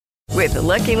With the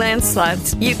Lucky Land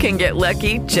Slots, you can get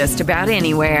lucky just about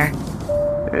anywhere.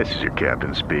 This is your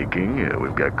captain speaking.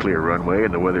 We've got clear runway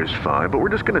and the weather's fine, but we're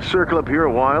just going to circle up here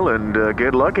a while and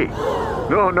get lucky.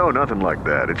 No, nothing like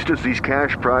that. It's just these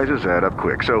cash prizes add up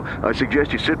quick. So I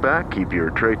suggest you sit back, keep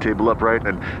your tray table upright,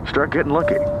 and start getting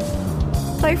lucky.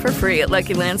 Play for free at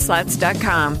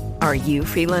LuckyLandSlots.com. Are you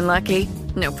feeling lucky?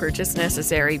 No purchase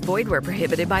necessary. Void where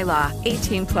prohibited by law.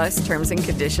 18 plus terms and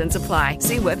conditions apply.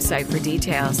 See website for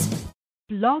details.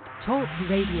 Blog Talk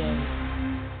Radio.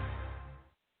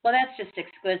 Well, that's just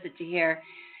exquisite to hear.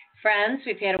 Friends,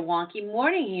 we've had a wonky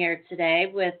morning here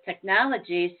today with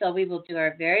technology, so we will do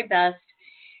our very best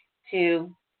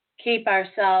to keep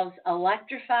ourselves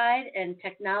electrified and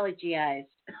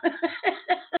technologyized.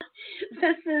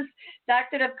 This is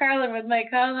Dr. Deb Carlin with my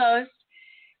co-host,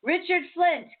 Richard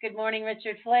Flint. Good morning,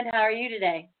 Richard Flint. How are you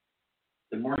today?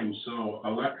 Good morning. So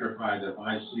electrified, if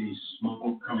I see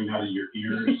smoke coming out of your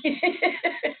ears,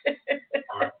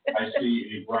 I see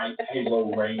a bright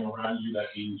halo ring around you, that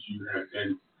means you have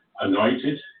been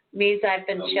anointed. Means I've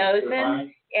been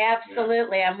chosen.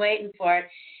 Absolutely. Yeah. I'm waiting for it.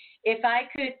 If I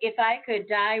could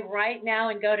die right now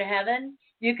and go to heaven,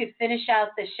 you could finish out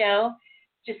the show.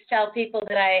 Just tell people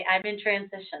that I'm in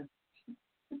transition.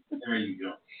 There you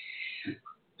go.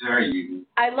 There you go.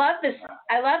 I love this.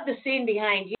 I love the scene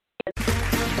behind you.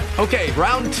 Okay,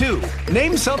 round two.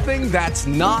 Name something that's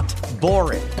not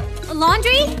boring. A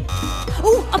laundry?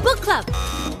 Ooh, a book club.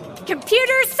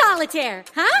 Computer solitaire,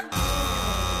 huh?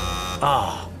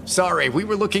 Ah, oh, sorry. We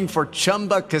were looking for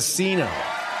Chumba Casino.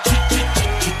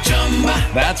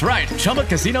 That's right.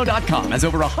 ChumbaCasino.com has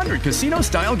over 100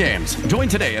 casino-style games. Join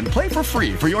today and play for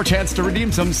free for your chance to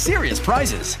redeem some serious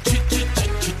prizes.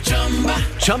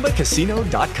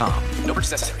 ChumbaCasino.com. No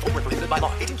purchase necessary. Void where prohibited by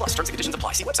law. 18 plus terms and conditions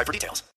apply. See website for details.